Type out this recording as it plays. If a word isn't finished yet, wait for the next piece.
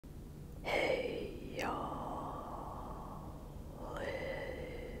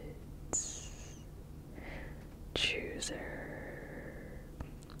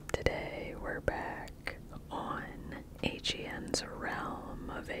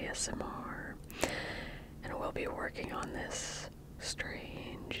ASMR, and we'll be working on this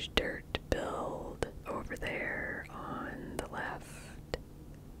strange dirt build over there on the left.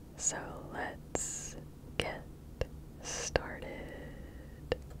 So let's get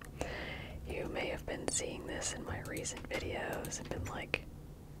started. You may have been seeing this in my recent videos and been like,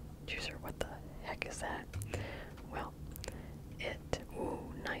 Juicer, what the heck is that? Well, ooh,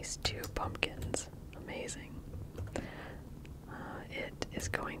 nice 2 pumpkins. Amazing. It is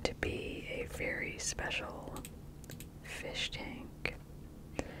going to be a very special fish tank.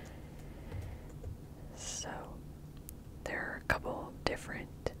 So, there are a couple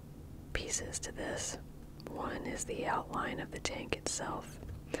different pieces to this. One is the outline of the tank itself.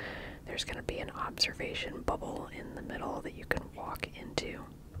 There's going to be an observation bubble in the middle that you can walk into.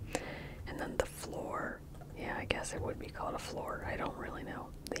 And then the floor, yeah, I guess it would be called a floor, I don't really know.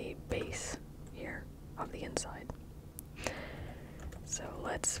 The base here of the inside. So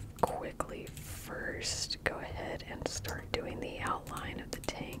let's quickly first go ahead and start doing the outline of the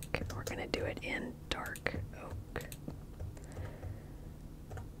tank. We're going to do it in dark oak.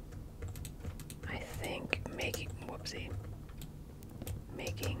 I think making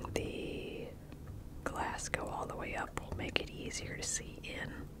the glass go all the way up will make it easier to see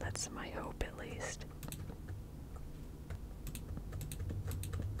in. That's my hope, at least.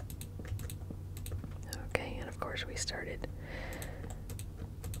 Okay, and of course we started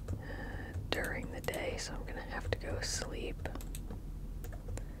during the day, so I'm gonna have to go sleep.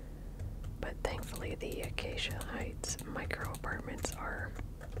 But thankfully the Acacia Heights micro apartments are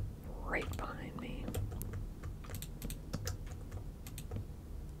right behind me.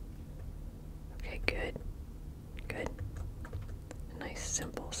 Okay, good. Good. A nice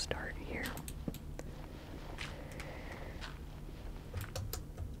simple start here.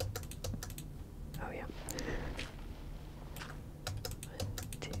 Oh yeah. 1,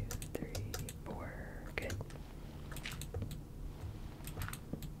 2, 3, 4. Good.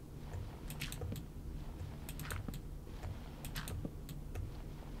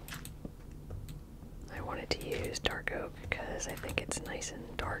 I wanted to use dark oak because I think it's nice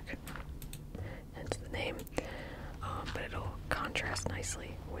and dark, hence the name, but it'll contrast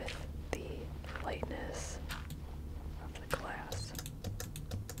nicely with the lightness of the glass.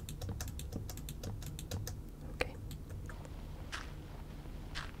 Okay.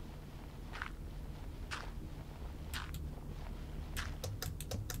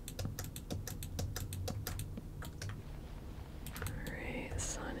 Alright, the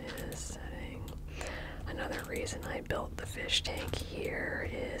sun is setting. Another reason I built the fish tank here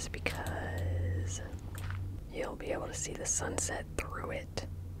is because you'll be able to see the sunset through it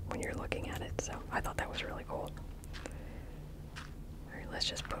when you're looking at it, so I thought that was really cool. Alright, let's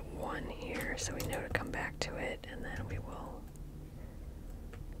just put 1 here so we know to come back to it, and then we will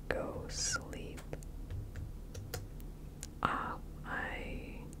go sleep. Ah,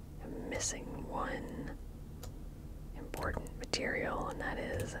 I am missing one important material, and that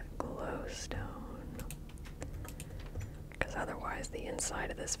is glowstone. Because otherwise the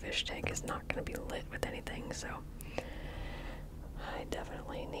inside of this fish tank is not going to be lit with anything, so I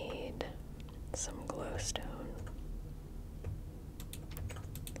definitely need some glowstone.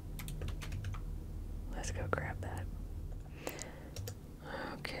 Let's go grab that.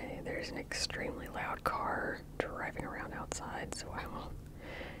 Okay, there's an extremely loud car driving around outside, so I will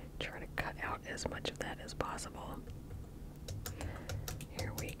try to cut out as much of that as possible.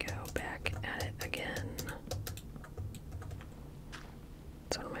 Here we go, back at it again.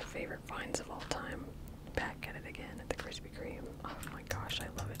 It's one of my favorite finds of all time. Back at it again at the Krispy Kreme. Oh my gosh, I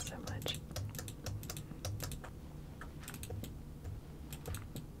love it so much.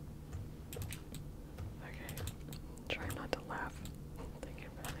 Okay, try not to laugh thinking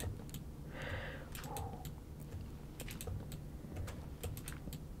about it.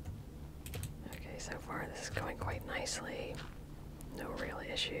 Okay, so far this is going quite nicely. No real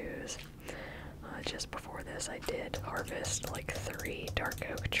issues. Just before this I did harvest like 3 dark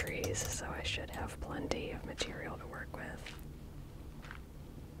oak trees, so I should have plenty of material to work with.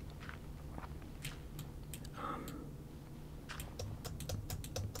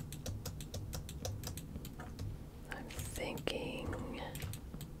 I'm thinking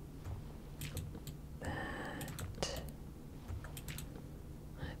that,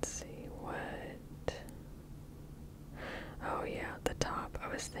 let's see, what, oh yeah, the top, I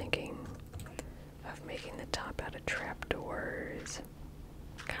was thinking of making the top out of trapdoors.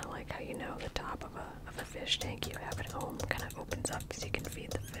 Kind of like how, you know, the top of a fish tank you have at home kind of opens up so you can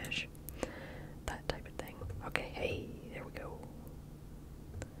feed the fish. That type of thing. Okay, hey, there we go.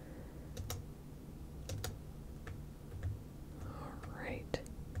 Alright.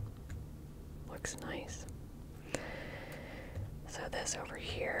 looks nice. So this over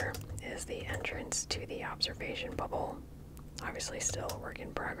here is the entrance to the observation bubble. Obviously still a work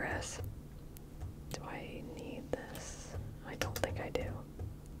in progress. Do I need this? I don't think I do.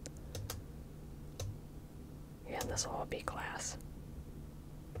 Yeah, this will all be glass.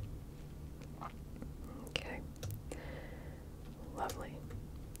 Okay. Lovely.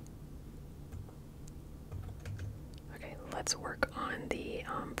 Okay, let's work on the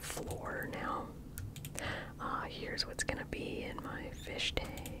floor now. Here's what's gonna be in my fish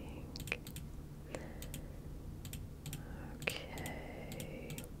tank.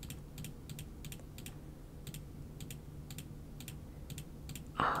 Okay.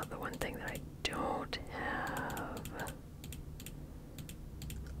 The one thing that I don't have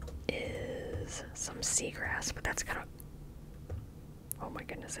is some seagrass, but that's kind of, oh my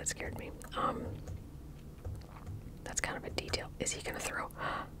goodness, that scared me. That's kind of a detail. Is he gonna throw?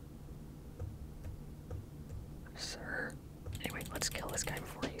 Sir. Anyway, let's kill this guy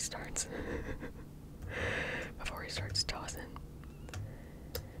before he starts. Before he starts tossing.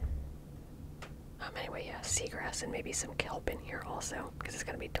 Anyway, yeah, seagrass and maybe some kelp in here also, because it's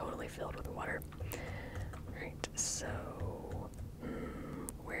gonna be totally filled with water. Alright, so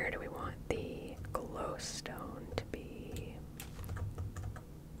where do we want the glowstone to be?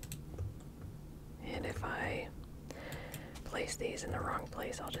 And if I place these in the wrong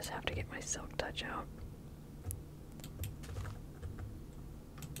place, I'll just have to get my silk touch out.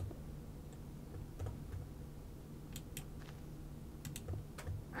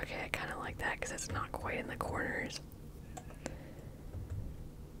 Okay, I kind of like that because it's not quite in the corners.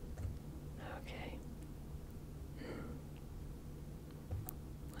 Okay.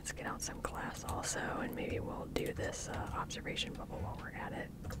 Let's get out some glass also, and maybe we'll do this observation bubble while we're at it.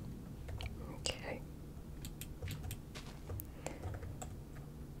 Okay.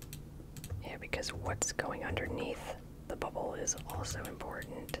 Yeah, because what's going underneath the bubble is also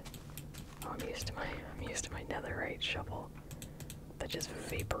important. Oh, I'm used to my netherite shovel that just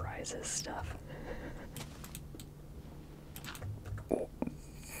vaporizes stuff. Oh,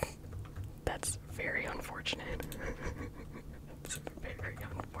 that's very unfortunate. That's very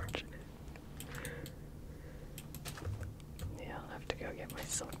unfortunate. Yeah, I'll have to go get my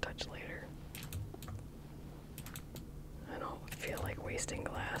silk touch later. I don't feel like wasting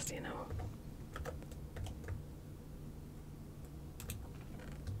glass, you know.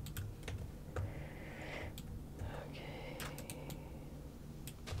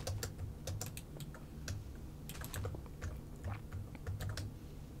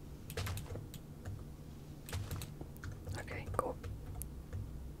 Okay, cool.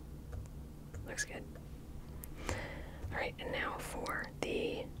 Looks good. Alright, and now for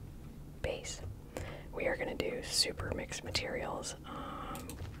the base. We are going to do super mixed materials.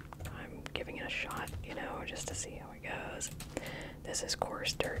 I'm giving it a shot, you know, just to see how it goes. This is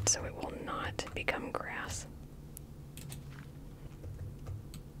coarse dirt, so it will not become grass.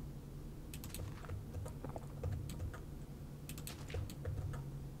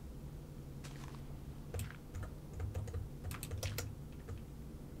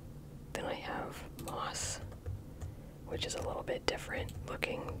 Then I have moss, which is a little bit different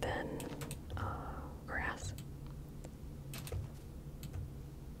looking than grass.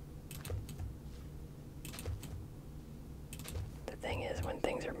 The thing is, when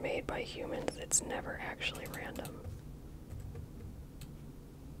things are made by humans, it's never actually random.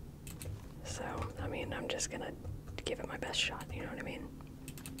 So, I mean, I'm just gonna give it my best shot, you know what I mean?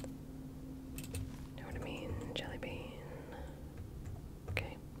 You know what I mean? Jelly bean.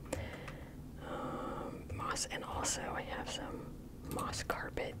 Okay. Moss, and also I have some moss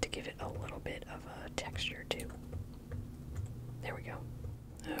carpet to give it a little bit of a texture too. There we go.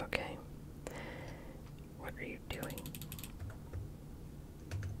 Okay. What are you doing?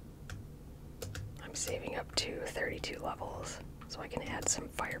 I'm saving up to 32 levels so I can add some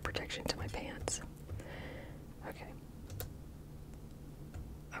fire protection to my pants. Okay.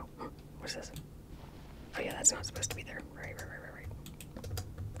 Oh, what's this? Oh yeah, that's not supposed to be there. Right.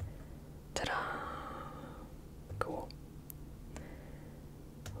 Ta-da! Cool.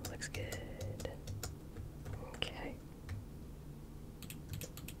 Looks good. Okay.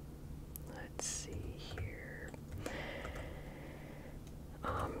 Let's see here.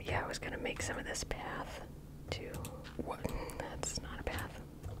 Yeah, I was gonna make some of this path to what? That's not a path.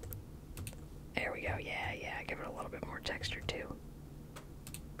 There we go. Yeah. Give it a little bit more texture too.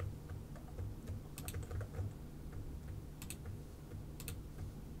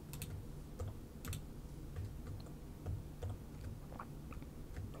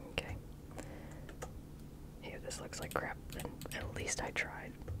 This looks like crap, then at least I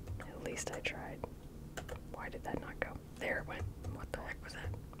tried. At least I tried. Why did that not go? There it went. What the heck was that?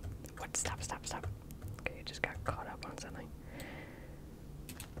 What? Stop, stop, stop. Okay, it just got caught up on something.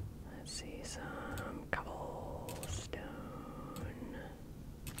 Let's see, some cobblestone.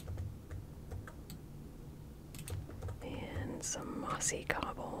 And some mossy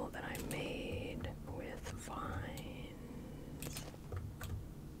cobble that I made with vines.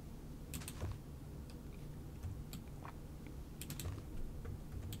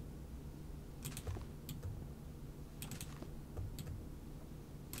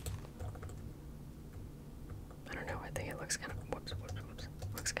 I don't know, I think it looks kind of, whoops,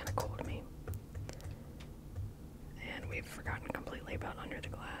 looks kind of cool to me. And we've forgotten completely about under the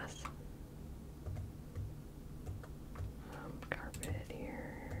glass. Carpet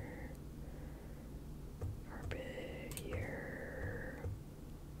here. Carpet here.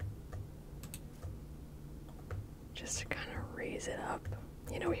 Just to kind of raise it up.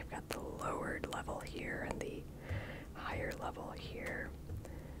 You know, we've got the lowered level here and the higher level here.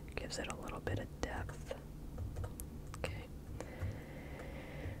 Gives it a little bit of depth. Okay.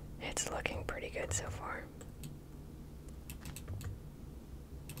 It's looking pretty good so far.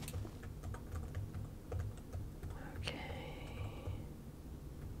 Okay.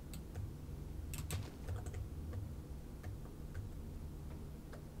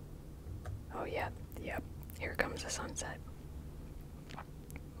 Oh, yeah, yep. Here comes the sunset.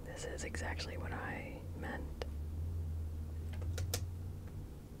 This is exactly what I meant.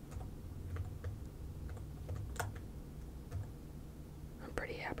 I'm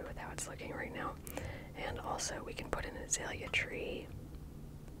pretty happy with how it's looking right now. And also, we can put an azalea tree,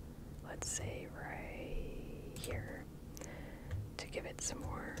 let's say right here, to give it some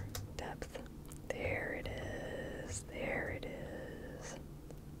more depth. There it is. There it is.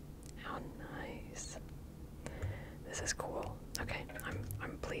 How nice. This is cool. Okay,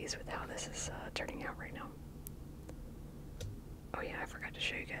 I'm pleased with how this is turning out right now. Oh yeah, I forgot to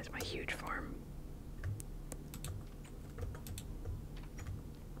show you guys my huge farm.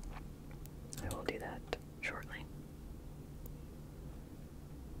 I will do that shortly.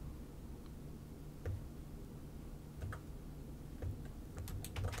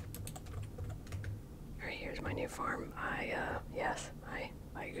 Alright, here's my new farm. Yes,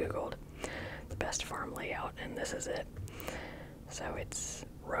 I googled the best farm layout, and this is it. So it's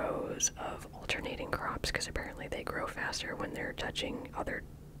rows of alternating crops, because apparently they grow faster when they're touching other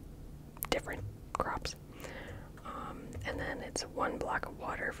different crops. And then it's one block of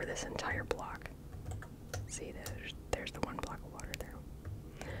water for this entire block. See, there's the one block of water there.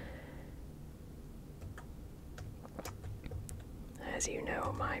 As you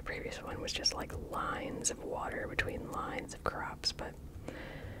know, my previous one was just like lines of water between lines of crops, but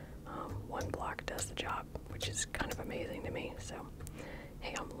one block does the job, which is kind of amazing to me. So,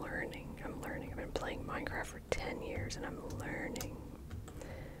 hey, I'm learning. I've been playing Minecraft for 10 years, and I'm learning.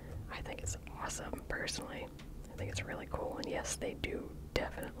 I think it's awesome, personally. I think it's really cool, and yes, they do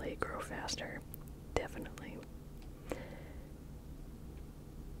definitely grow faster. Definitely.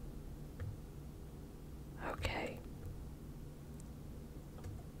 Okay.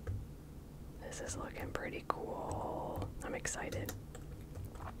 This is looking pretty cool. I'm excited.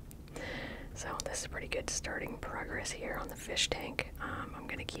 So this is pretty good starting progress here on the fish tank. I'm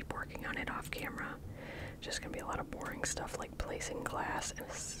gonna keep working on it off camera. Just gonna be a lot of boring stuff like placing glass, and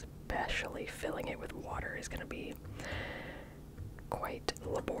especially filling it with water is gonna be quite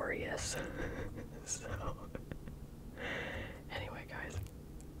laborious. So anyway, guys.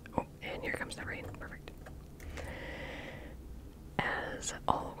 Oh, and here comes the rain. Perfect. As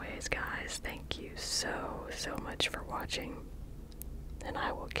always, guys, thank you so much for watching. And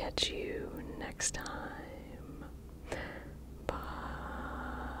I will catch you next time.